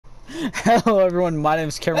Hello everyone, my name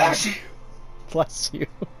is Cameron. Bless you.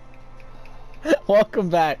 Welcome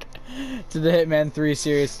back to the Hitman 3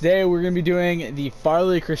 series. Today we're going to be doing the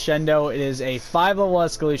Farley Crescendo. It is a 5-level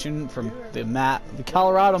escalation from the map, the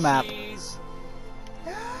Colorado map.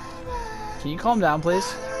 Can you calm down,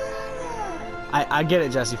 please? I get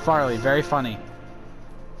it, Jesse. Farley, very funny.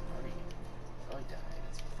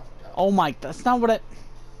 Oh my, that's not what I...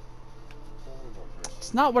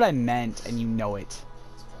 It's not what I meant, and you know it.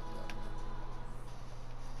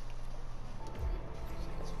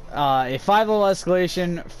 A 5-level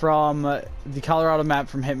escalation from the Colorado map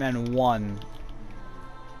from Hitman 1.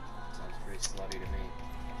 Sounds pretty slutty to me.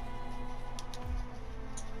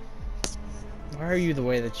 Why are you the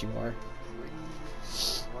way that you are?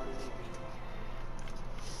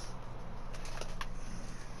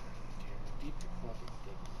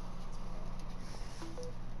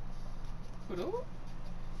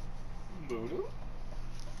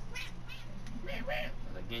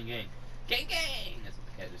 Gang gang. Gang gang! That's what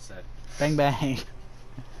the cat just said. Bang bang.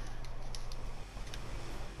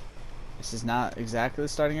 This is not exactly the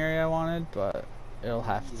starting area I wanted, but it'll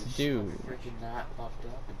have to do.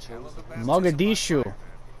 Mogadishu.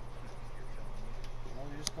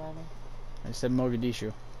 I said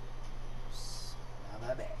Mogadishu. I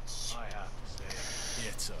have to say,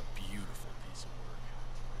 it's a beautiful piece of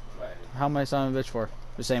work. How am I sounding a bitch for?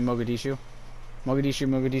 Just saying Mogadishu. Mogadishu,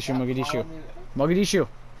 Mogadishu, Mogadishu. Mogadishu.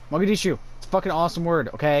 Mogadishu. It's a fucking awesome word,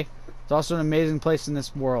 okay? It's also an amazing place in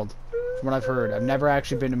this world, from what I've heard. I've never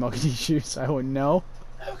actually been to Mogadishu, so I wouldn't know.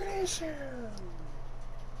 Mogadishu!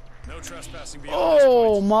 No trespassing beyond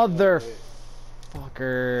Oh,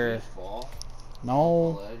 motherfucker.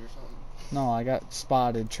 No. No, I got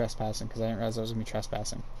spotted trespassing because I didn't realize I was going to be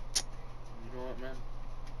trespassing. You know what, man?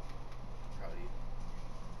 Proud of you.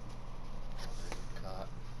 Caught.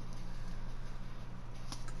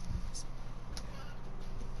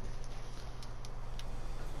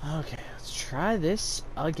 Okay, let's try this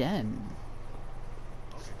again.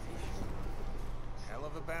 hell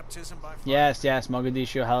of a baptism by fire. Yes, yes,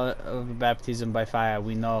 Mogadishu, hell of a baptism by fire.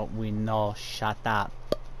 We know, shut up.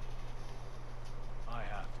 I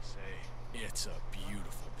have to say, it's a beautiful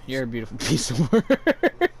piece. You're a beautiful piece of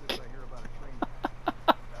work.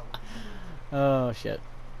 Oh, shit.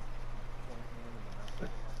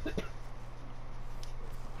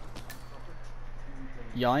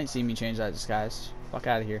 Y'all ain't seen me change that disguise. Fuck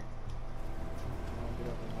out of here.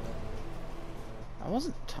 I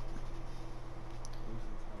wasn't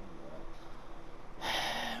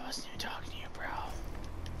I wasn't even talking to you, bro.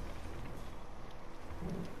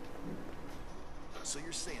 So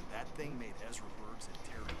you're saying that thing made Ezra Berg's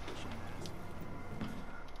interrogation mask?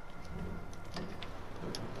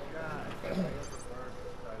 Ezra Berg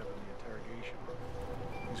died up in the interrogation room.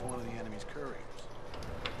 He's one of the enemy's couriers.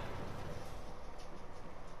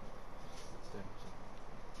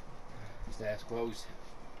 Just ask close.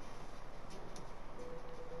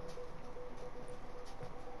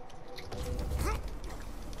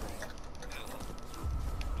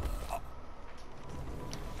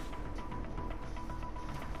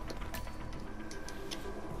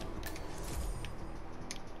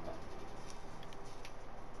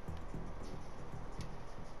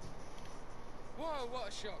 Whoa, what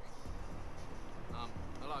a shock.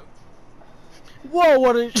 Hello? Whoa,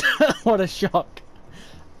 what a what a shock.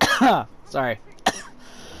 Sorry.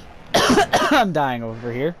 I'm dying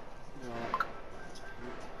over here.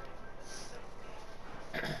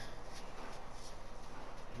 I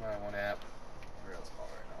want app. Or else call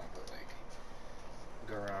right now, but like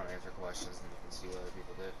go around and answer questions and you can see what other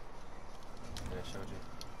people did. That I showed you.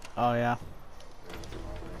 Oh yeah.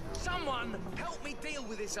 Someone help me deal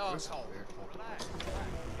with this arsehole. Weird fucking questions.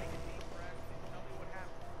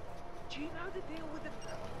 Do you know the deal with the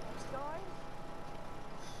guy?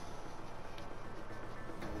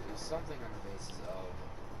 There's something on the basis of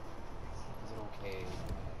is it okay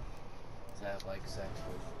to have like sex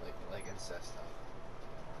with like incest stuff?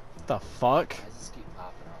 What the fuck? Why does this keep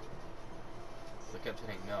popping up? So I kept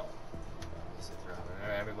hitting no.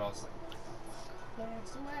 And everybody else like, man,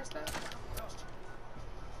 it's the last time.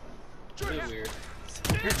 Really weird.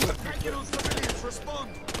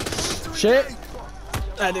 Shit!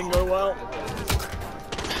 That didn't go well.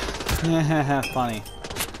 Funny.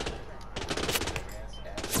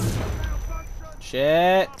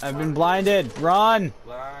 Shit! I've been blinded. Run!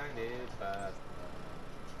 Blinded by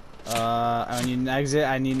I need an exit.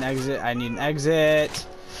 I need an exit. I need an exit.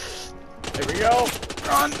 There we go.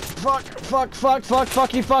 Run! Fuck! Fuck! Fuck! Fuck!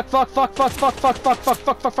 Fucky! Fuck! Fuck! Fuck! Fuck! Fuck! Fuck! Fuck! Fuck!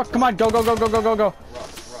 Fuck! Fuck! Fuck! Come on! Go! Go! Go! Go! Go! Go! Go! fuck.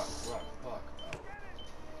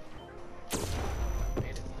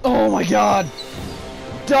 Oh my god!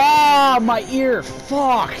 Duh, my ear.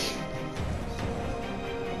 Fuck.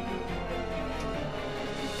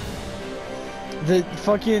 The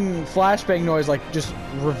fucking flashbang noise like just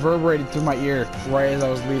reverberated through my ear right as I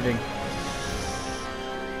was leaving.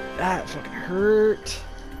 That fucking hurt.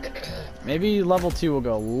 Maybe level 2 will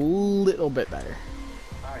go a little bit better.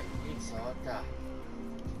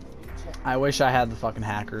 I wish I had the fucking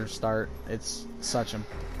hacker start. It's such a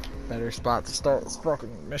better spot to start this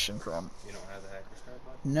fucking mission from. You don't have the hacker start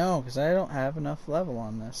button? No, because I don't have enough level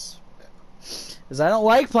on this. Because I don't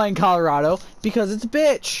like playing Colorado because it's a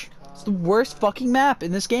bitch. It's the worst fucking map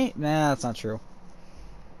in this game. Nah, that's not true.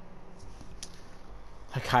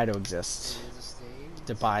 Hokkaido exists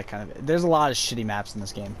to buy kind of. There's a lot of shitty maps in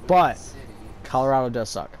this game, but Colorado does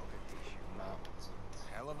suck.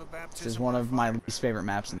 This is one of my least favorite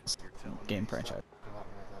maps in this game franchise.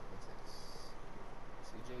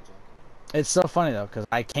 It's so funny though, because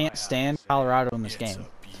I can't stand Colorado in this game,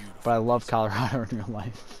 but I love Colorado in real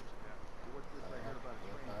life.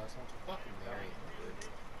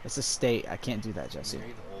 It's a state. I can't do that, Jesse.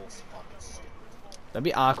 That'd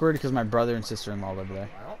be awkward because my brother and sister-in-law live there,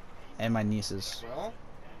 and my nieces. Well,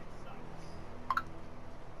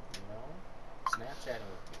 Snapchat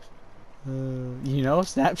notifications. You know,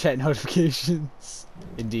 Snapchat notifications.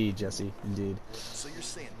 Indeed, Jesse. Indeed. So you're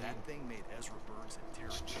saying that thing made Ezra Berg's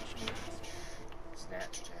interrogation?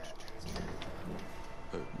 Snapchat.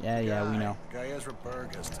 Yeah, we know. Guy Ezra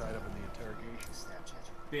Berg has tied up in the interrogation.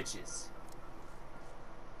 Snapchat. Bitches.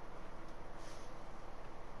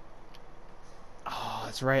 Oh,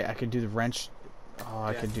 that's right. I could do the wrench. Oh,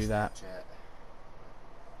 I could do that. Snapchat.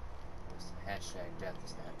 Hashtag death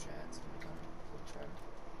to Snapchat. It's becoming a trend.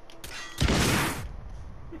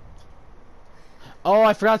 Oh,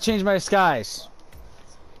 I forgot to change my disguise.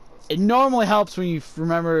 It normally helps when you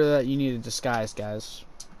remember that you need a disguise, guys.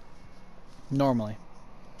 Normally.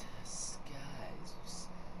 Disguise, you say?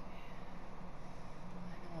 I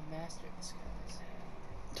know a master at disguise.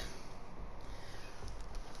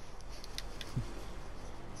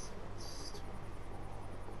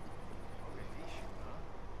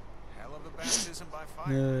 Hell of a baptism by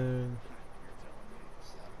fire.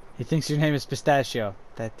 He thinks your name is Pistachio.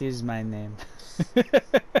 That is my name. I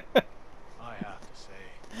have to say,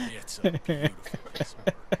 it's a beautiful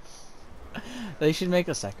December. They should make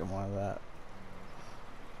a second one of that.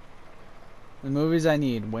 The movies I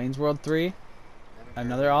need: Wayne's World 3,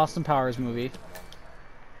 another Austin Powers movie,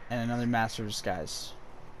 and another Master of Disguise.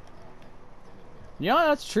 You know,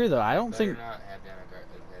 that's true though. I don't think.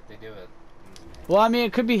 They do it. Well, I mean,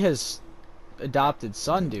 it could be his adopted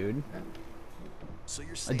son, dude. So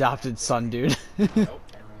you're saying Adopted son, dude. Nope.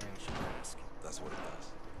 That's what it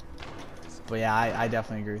does. But yeah, I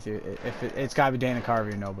definitely agree with you. If it's gotta be Dana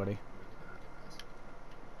Carvey or nobody.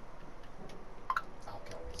 I'll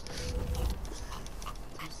kill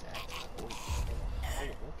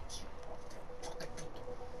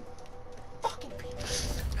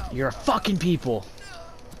myself. You're a fucking people.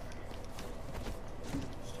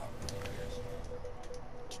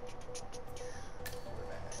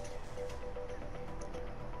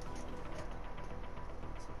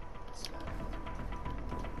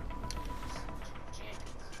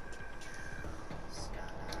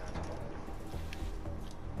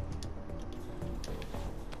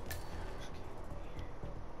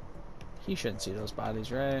 He shouldn't see those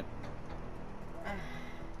bodies, right?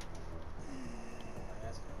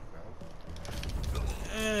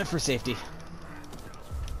 For safety.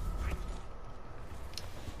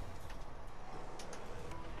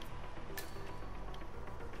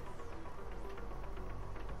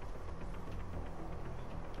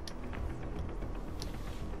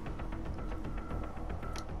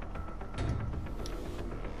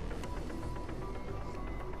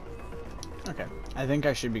 Okay, I think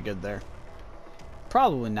I should be good there.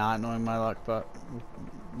 Probably not, knowing my luck, but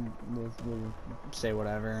we'll say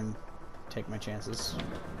whatever and take my chances.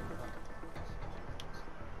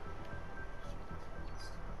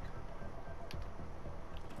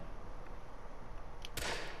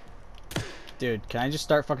 Dude, can I just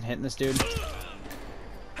start fucking hitting this dude?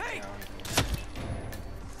 Hey!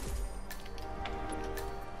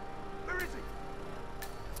 Where is he?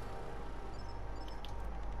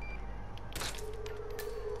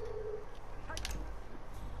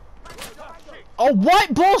 Oh,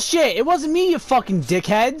 what bullshit? It wasn't me, you fucking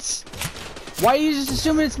dickheads. Why are you just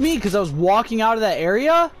assuming it's me? Because I was walking out of that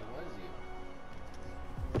area?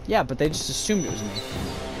 Yeah, but they just assumed it was me.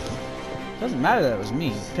 Doesn't matter that it was me.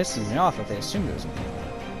 It pisses me off that they assumed it was me.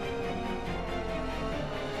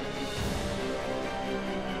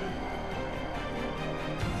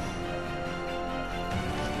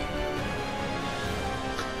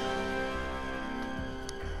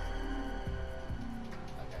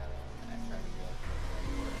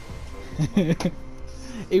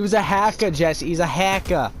 He was a hacker, Jesse. He's a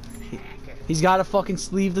hacker. He's got a fucking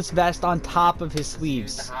sleeveless vest on top of his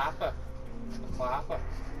sleeves.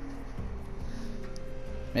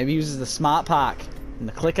 Maybe he uses the smart pack and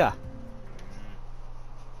the clicker.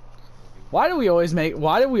 Why do we always end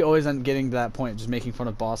up getting to that point, just making fun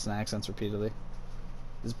of Boston accents repeatedly?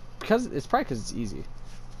 It's probably because it's easy.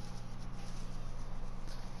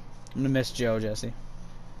 I'm gonna miss Joe, Jesse.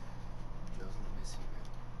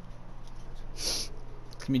 It's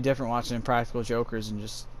gonna be different watching Impractical Jokers and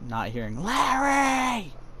just not hearing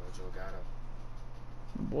Larry.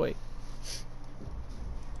 Oh boy.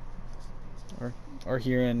 Or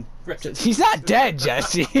hearing he's not dead,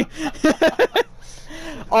 Jesse.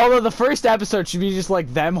 Although the first episode should be just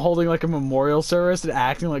like them holding like a memorial service and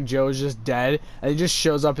acting like Joe's just dead, and he just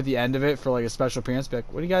shows up at the end of it for like a special appearance. Be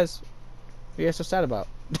like, what are you guys so sad about?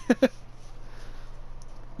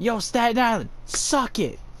 Yo, Staten Island, suck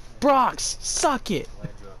it. Bronx, suck it.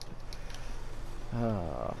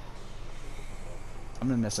 I'm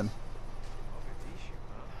gonna miss him.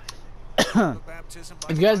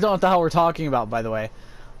 If you guys don't know what the hell we're talking about, by the way,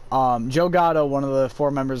 Joe Gatto, one of the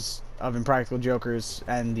 4 members of Impractical Jokers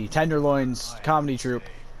and the Tenderloins comedy troupe,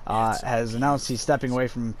 has announced he's stepping away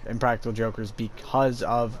from Impractical Jokers because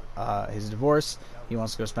of his divorce. He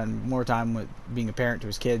wants to go spend more time with being a parent to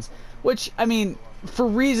his kids, which, I mean, for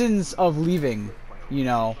reasons of leaving, you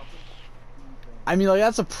know, I mean, like,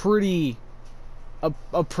 that's a pretty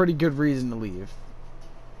good reason to leave.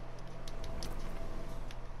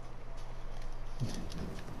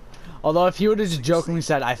 Although if he would have just jokingly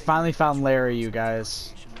said, "I finally found Larry, you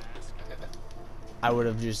guys," I would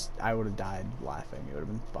have died laughing. It would have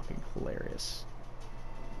been fucking hilarious.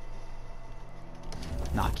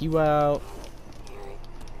 Knock you out.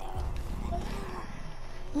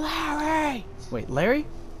 Larry! Wait, Larry?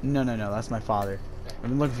 No, that's my father. I've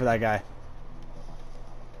been looking for that guy.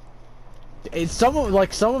 It's some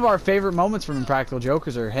of our favorite moments from Impractical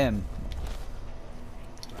Jokers are him.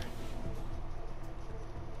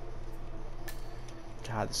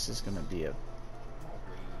 God, this is gonna be a...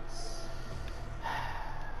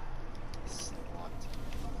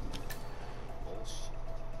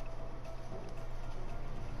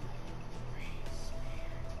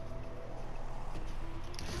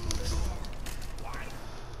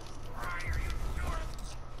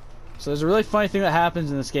 So there's a really funny thing that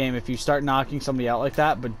happens in this game if you start knocking somebody out like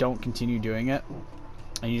that, but don't continue doing it,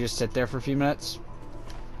 and you just sit there for a few minutes,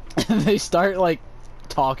 and they start, like,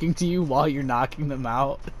 talking to you while you're knocking them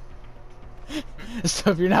out. So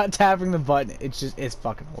if you're not tapping the button, it's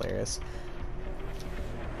fucking hilarious.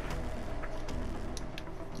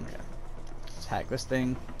 Okay. Let's hack this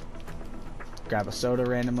thing. Grab a soda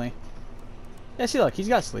randomly. Yeah, see, look, he's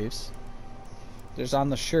got sleeves. There's on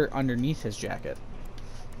the shirt underneath his jacket.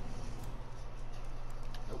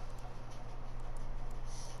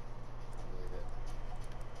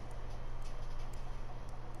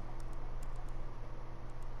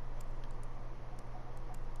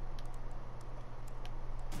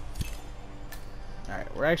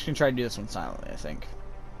 Alright, we're actually going to try to do this one silently, I think.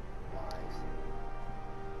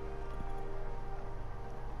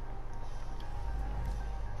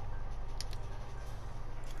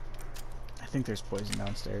 I think there's poison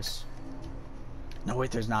downstairs. No,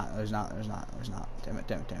 wait, there's not. There's not. Damn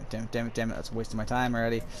it. That's wasting my time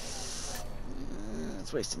already.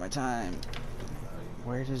 It's wasting my time.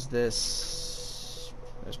 Where does this...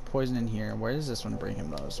 There's poison in here. Where does this one bring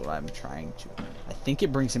him, though, is what I'm trying to... I think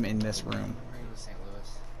it brings him in this room.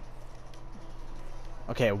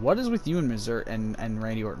 Okay, what is with you and Missouri and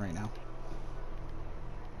Randy Orton right now?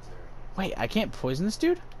 Wait, I can't poison this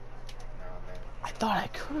dude? I thought I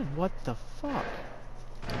could. What the fuck?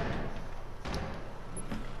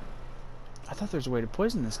 I thought there was a way to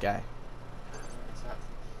poison this guy.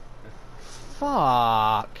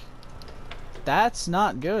 Fuck. That's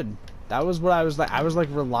not good. That was what I was like. I was like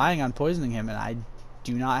relying on poisoning him, and I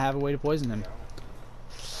do not have a way to poison him.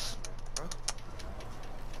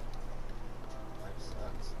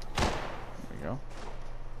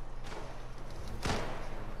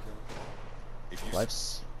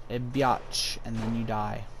 Life's a biatch, and then you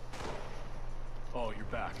die. Oh, you're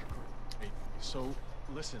back. Hey, so,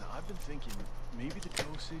 listen, I've been thinking, maybe the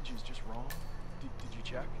dosage is just wrong. Did you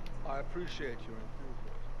check? I appreciate your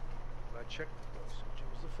enthusiasm. I checked the dosage. It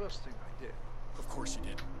was the first thing I did. Of course you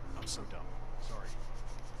did. I'm so dumb. Sorry.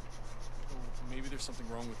 Oh, maybe there's something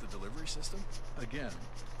wrong with the delivery system? Again,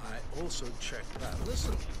 I also checked that.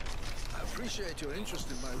 Listen, I appreciate your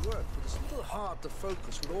interest in my work, but it's a little hard to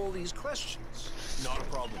focus with all these questions. Not a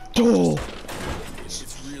problem.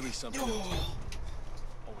 It's really something. Always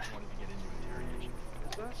wanted to get into the interrogation.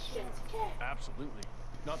 that? Absolutely.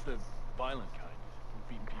 Not the violent kind.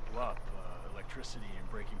 Beating people up, electricity and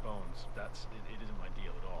breaking bones. It isn't my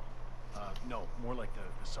deal at all. No, more like the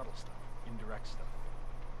subtle stuff, indirect stuff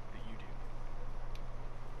that you do.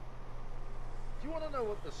 Do you want to know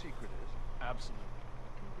what the secret is? Absolutely.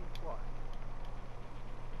 Keeping quiet.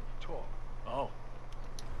 Talk. Oh.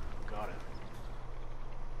 Got it.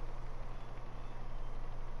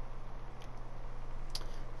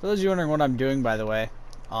 For those of you wondering what I'm doing, by the way,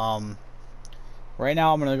 right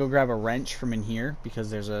now I'm gonna go grab a wrench from in here because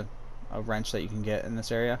there's a wrench that you can get in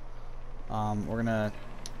this area. We're gonna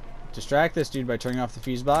distract this dude by turning off the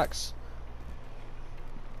fuse box.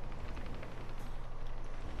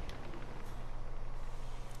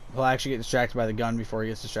 He'll actually get distracted by the gun before he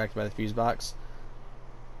gets distracted by the fuse box.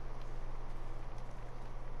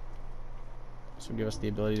 This will give us the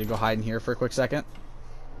ability to go hide in here for a quick second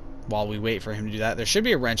while we wait for him to do that. There should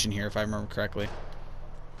be a wrench in here if I remember correctly.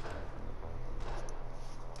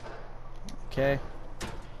 Okay.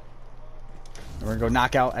 And we're gonna go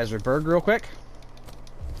knock out Ezra Berg real quick.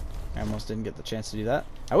 I almost didn't get the chance to do that.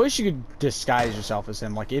 I wish you could disguise yourself as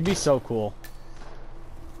him. Like, it'd be so cool.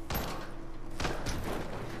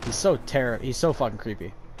 He's so fucking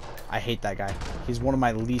creepy. I hate that guy. He's one of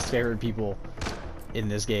my least favorite people in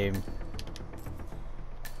this game.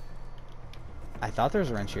 I thought there was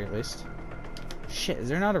a wrench here at least. Shit, is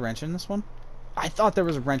there not a wrench in this one? I thought there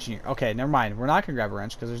was a wrench in here. Okay, never mind. We're not gonna grab a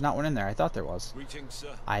wrench because there's not one in there. I thought there was. Greetings, sir.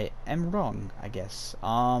 I am wrong, I guess.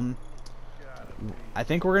 I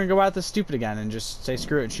think we're gonna go out this stupid again and just say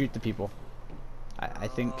screw it and shoot the people. I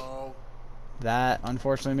think that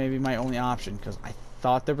unfortunately may be my only option because I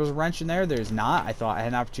thought there was a wrench in there. There's not. I thought I had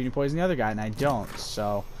an opportunity to poison the other guy and I don't.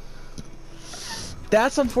 So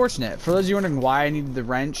that's unfortunate. For those of you wondering why I needed the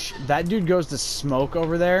wrench, that dude goes to smoke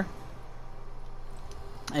over there.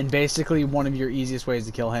 And basically one of your easiest ways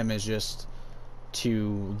to kill him is just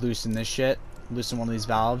to loosen this shit. Loosen one of these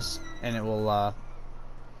valves and it will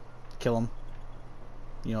kill him.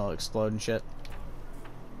 You know, explode and shit.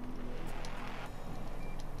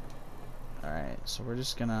 Alright, so we're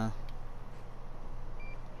just gonna...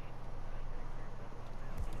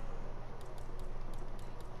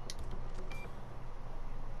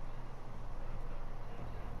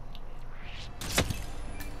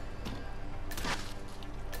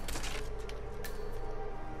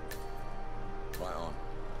 Right on.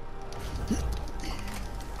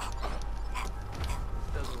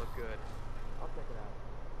 Doesn't look good. I'll check it out.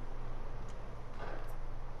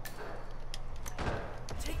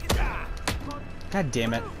 Take it out. God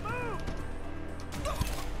damn it.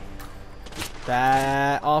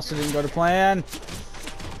 That also didn't go to plan.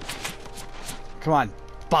 Come on.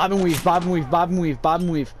 Bob and weave, bob and weave, bob and weave, bob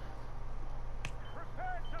and weave.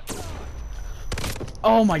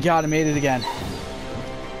 Oh my god, I made it again.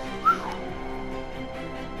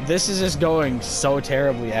 This is just going so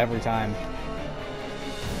terribly every time.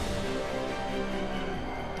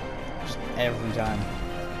 Just every time.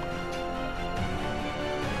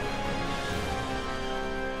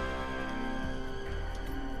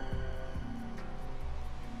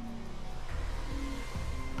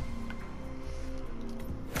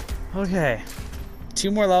 Okay.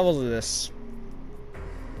 2 more levels of this.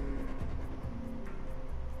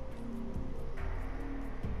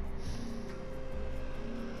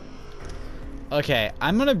 Okay,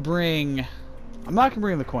 I'm not gonna bring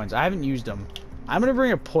the coins. I haven't used them. I'm gonna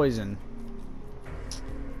bring a poison.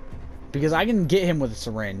 Because I can get him with a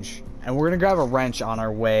syringe. And we're gonna grab a wrench on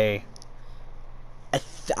our way.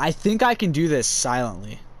 I think I can do this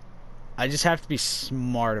silently. I just have to be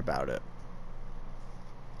smart about it.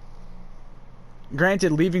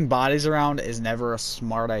 Granted, leaving bodies around is never a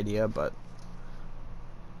smart idea, but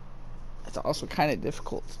it's also kind of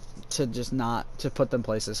difficult to just not to put them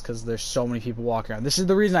places because there's so many people walking around. This is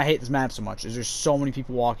the reason I hate this map so much, is there's so many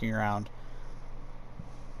people walking around.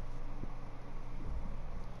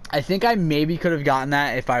 I think I maybe could have gotten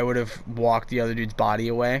that if I would have walked the other dude's body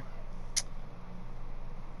away.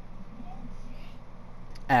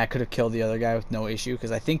 And I could have killed the other guy with no issue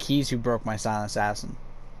because I think he's who broke my silent assassin.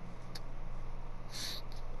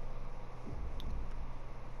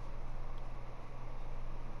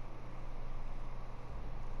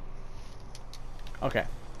 Okay,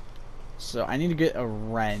 so I need to get a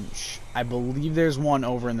wrench. I believe there's one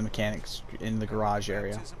over in the mechanics, in the garage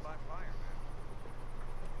area.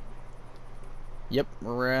 Yep,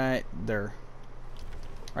 right there.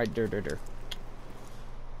 Right there.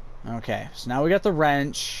 Okay, so now we got the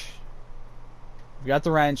wrench. We got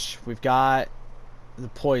the wrench. We've got the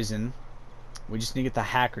poison. We just need to get the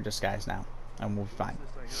hacker disguise now, and we'll be fine.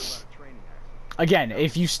 Again,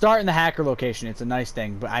 if you start in the hacker location, it's a nice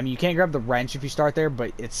thing. But I mean, you can't grab the wrench if you start there,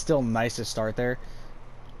 but it's still nice to start there.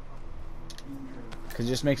 Because it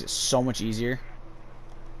just makes it so much easier.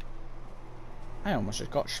 I almost just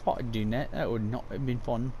got spotted doing that. That would not have been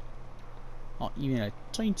fun. Not even a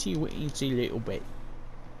tiny, weensy little bit.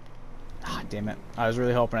 Ah, damn it. I was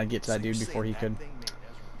really hoping I'd get to that dude before he could.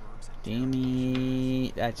 Damn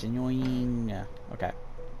it. That's annoying. Yeah, okay.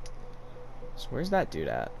 So where's that dude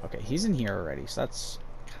at? Okay, he's in here already, so that's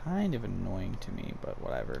kind of annoying to me, but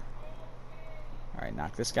whatever. Alright,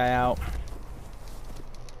 knock this guy out.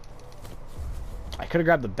 I could have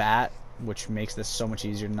grabbed the bat, which makes this so much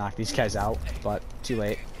easier to knock these guys out, but too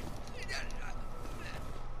late.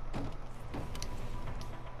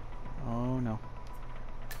 Oh no.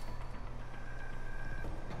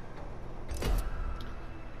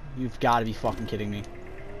 You've got to be fucking kidding me.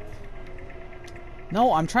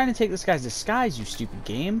 No, I'm trying to take this guy's disguise, you stupid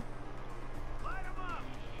game. Light 'em up.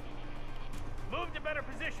 Move to better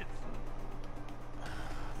positions. Oh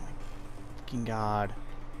my fucking god.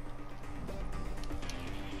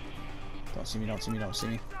 Don't see me, don't see me, don't see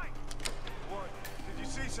me. What? Did you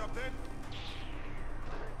see something?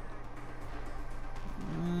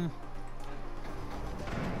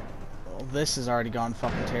 Well, this has already gone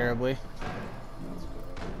fucking terribly.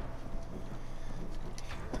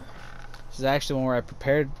 This is actually one where I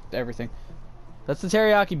prepared everything. That's the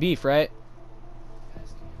teriyaki beef, right?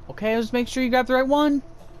 Okay, let's make sure you got the right one.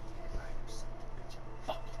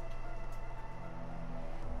 Okay,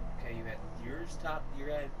 you had yours top. You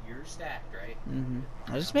had yours stacked, right? Mm-hmm.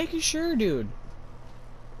 I was just making sure, dude.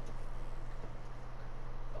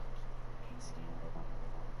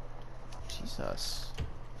 Jesus.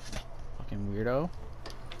 Fucking weirdo.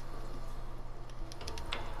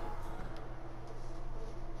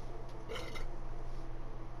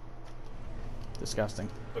 Disgusting.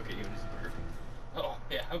 Okay, you burger. Oh,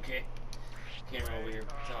 yeah, okay. Camera over here.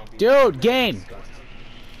 Dude, game!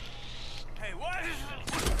 Hey, what is it?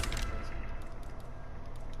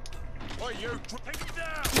 What, you? Take it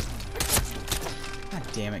down! God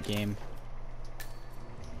damn it, game.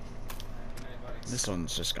 This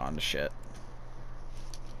one's just gone to shit.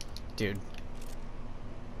 Dude.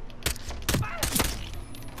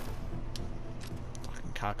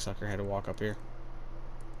 Fucking cocksucker had to walk up here.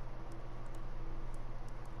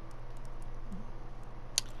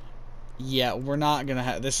 Yeah, we're not gonna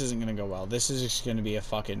have. This isn't gonna go well. This is just gonna be a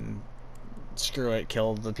fucking. Screw it,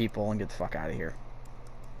 kill the people and get the fuck out of here.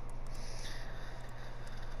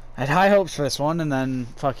 I had high hopes for this one, and then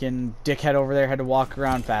fucking dickhead over there had to walk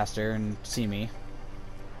around faster and see me.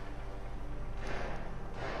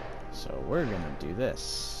 So we're gonna do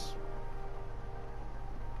this.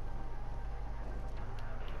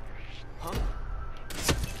 Huh?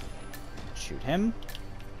 Shoot him.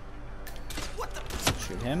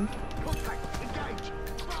 Shoot him.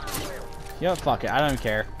 Yeah, fuck it. I don't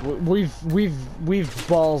care. We've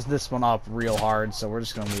balls this one up real hard, so we're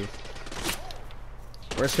just gonna leave.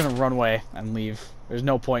 We're just gonna run away and leave. There's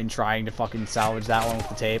no point in trying to fucking salvage that one with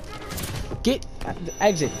the tape. Get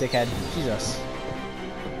exit, dickhead. Jesus.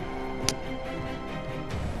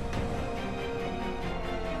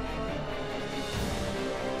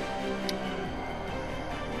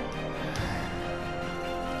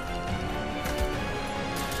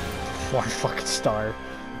 One fucking star.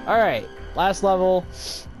 Alright, last level.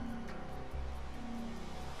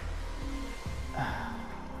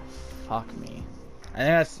 Fuck me. I think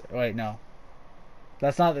that's... Wait, no.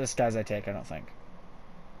 That's not the disguise I take, I don't think.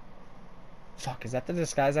 Fuck, is that the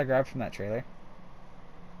disguise I grabbed from that trailer?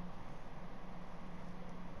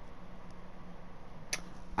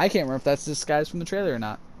 I can't remember if that's the disguise from the trailer or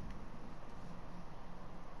not.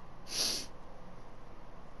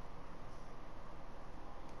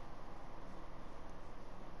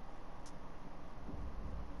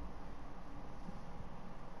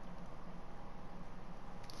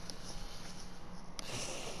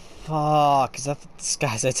 Fuck, is that the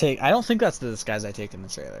disguise I take? I don't think that's the disguise I take in the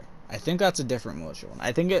trailer. I think that's a different militia one.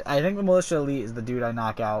 I think the militia elite is the dude I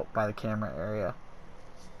knock out by the camera area.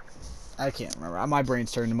 I can't remember. My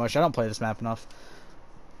brain's turning to mush. I don't play this map enough.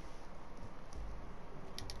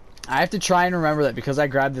 I have to try and remember that because I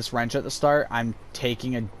grabbed this wrench at the start, I'm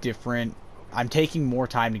taking more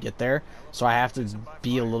time to get there, so I have to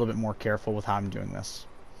be a little bit more careful with how I'm doing this.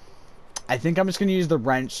 I think I'm just going to use the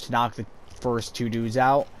wrench to knock the first two dudes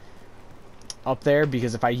out up there,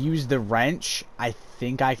 because if I use the wrench, I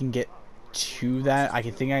think I can get to that. I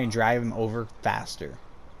think I can drive him over faster.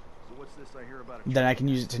 So what's this I hear about? Then I can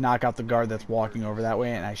use it to knock out the guard that's walking over that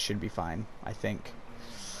way, and I should be fine, I think.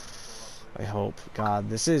 I hope.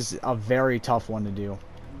 God, this is a very tough one to do.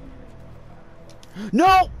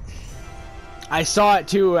 No! I saw it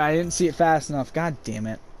too. I didn't see it fast enough. God damn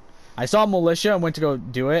it. I saw militia and went to go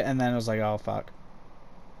do it, and then I was like, oh, fuck.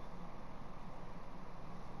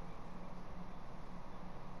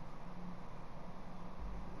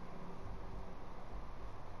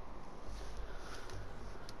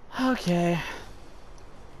 Okay.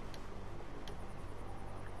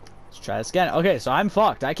 Let's try this again. Okay, so I'm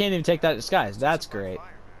fucked. I can't even take that disguise. That's great.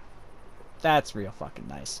 That's real fucking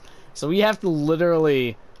nice. So we have to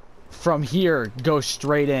literally, from here, go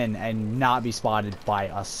straight in and not be spotted by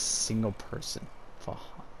a single person. Fuck.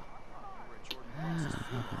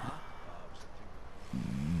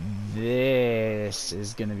 This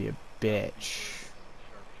is gonna be a bitch.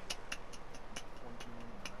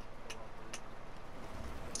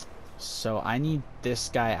 So I need this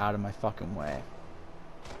guy out of my fucking way.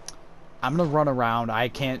 I'm gonna run around. I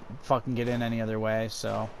can't fucking get in any other way,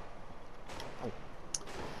 so.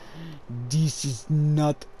 This is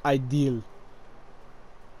not ideal.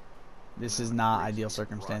 This is not ideal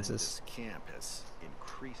circumstances. Campus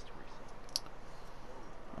increased recently.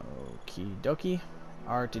 Okie dokie.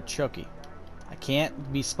 Artichoke. I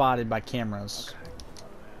can't be spotted by cameras.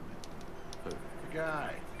 The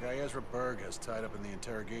guy Ezra Berg has tied up in the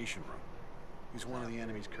interrogation room. He's one of the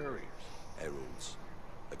enemy's couriers. Heralds.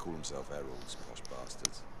 They call themselves heralds, posh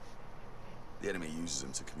bastards. The enemy uses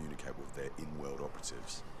them to communicate with their in-world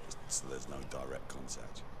operatives, just so there's no direct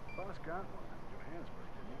contact. Boss got one in Johannesburg,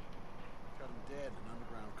 didn't he? Got him dead in an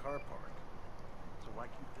underground car park. So why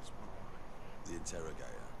keep this one alive? The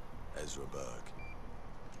interrogator, Ezra Berg,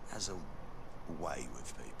 has a way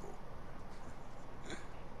with people.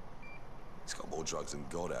 He's got more drugs than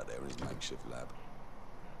God out there in his makeshift lab.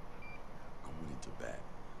 I'm willing to bet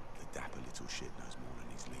the dapper little shit knows more than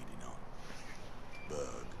he's leading on.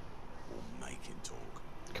 Berg will make him talk.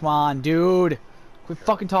 Come on, dude. Quit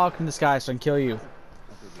fucking talking to this guy so I can kill you.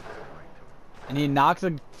 I need to knock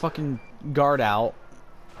the fucking guard out.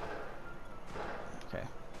 Okay.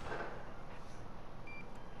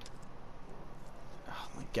 Oh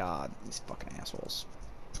my god, these fucking assholes.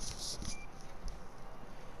 This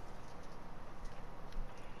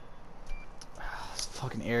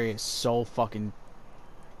fucking area is so fucking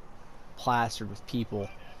plastered with people.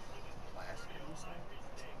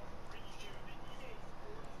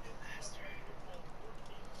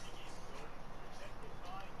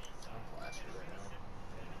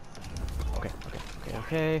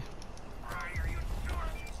 Okay.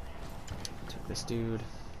 Take this dude.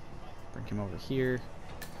 Bring him over here.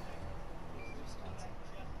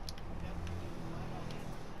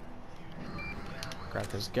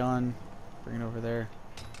 Grab his gun. Bring it over there.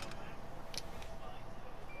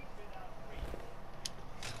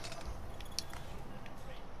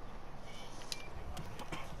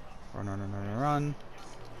 Run.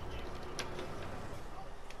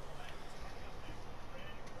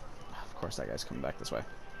 Of course that guy's coming back this way.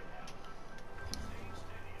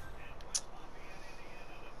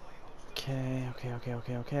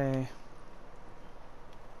 Okay.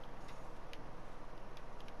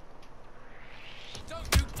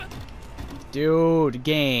 Dude,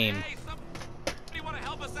 game.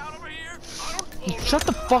 Shut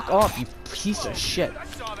the fuck up, you piece of shit.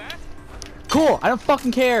 Cool, I don't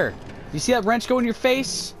fucking care. You see that wrench go in your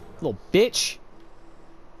face? Little bitch.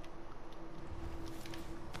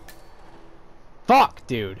 Fuck,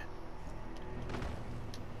 dude.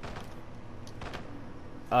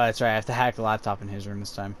 Oh, that's right. I have to hack the laptop in his room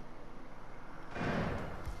this time.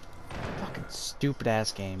 Fucking stupid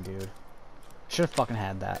ass game, dude. Should have fucking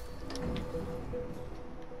had that.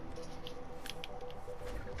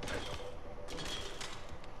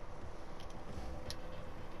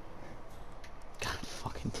 God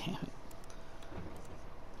fucking damn it.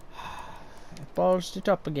 I paused it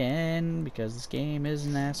up again because this game is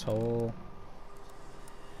an asshole.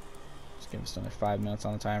 Give us another 5 minutes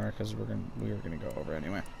on the timer because we were gonna go over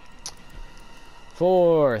anyway.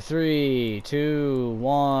 4, 3, 2,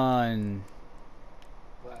 1.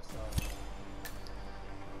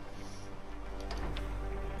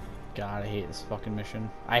 God, I hate this fucking mission.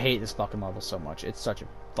 I hate this fucking level so much. It's such a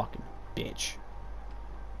fucking bitch.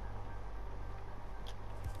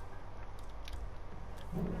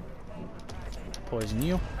 Poison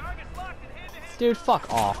you. Dude, fuck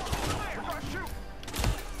off.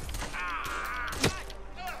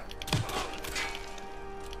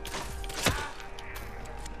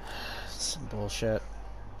 Bullshit.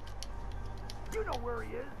 You know where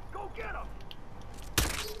he is. Go get him.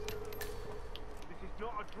 This is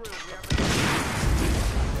not a drill. We have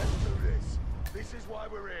Let's do this. This is why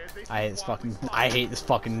we're here. I hate this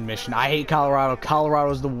fucking mission. I hate Colorado.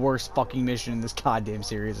 Colorado's the worst fucking mission in this goddamn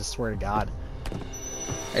series, I swear to God.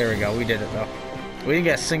 There we go. We did it, though. We didn't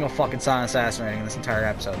get a single fucking silent assassin rating in this entire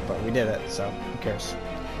episode, but we did it, so who cares?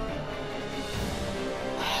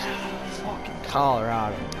 Fucking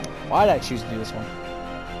Colorado. Why did I choose to do this one?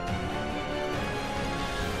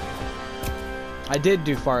 I did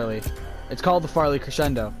do Farley. It's called the Farley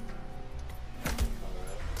Crescendo.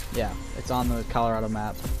 Yeah, it's on the Colorado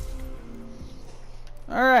map.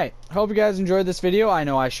 Alright, hope you guys enjoyed this video. I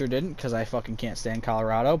know I sure didn't, because I fucking can't stand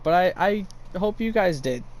Colorado, but I hope you guys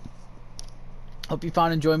did. Hope you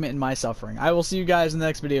found enjoyment in my suffering. I will see you guys in the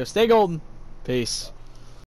next video. Stay golden. Peace.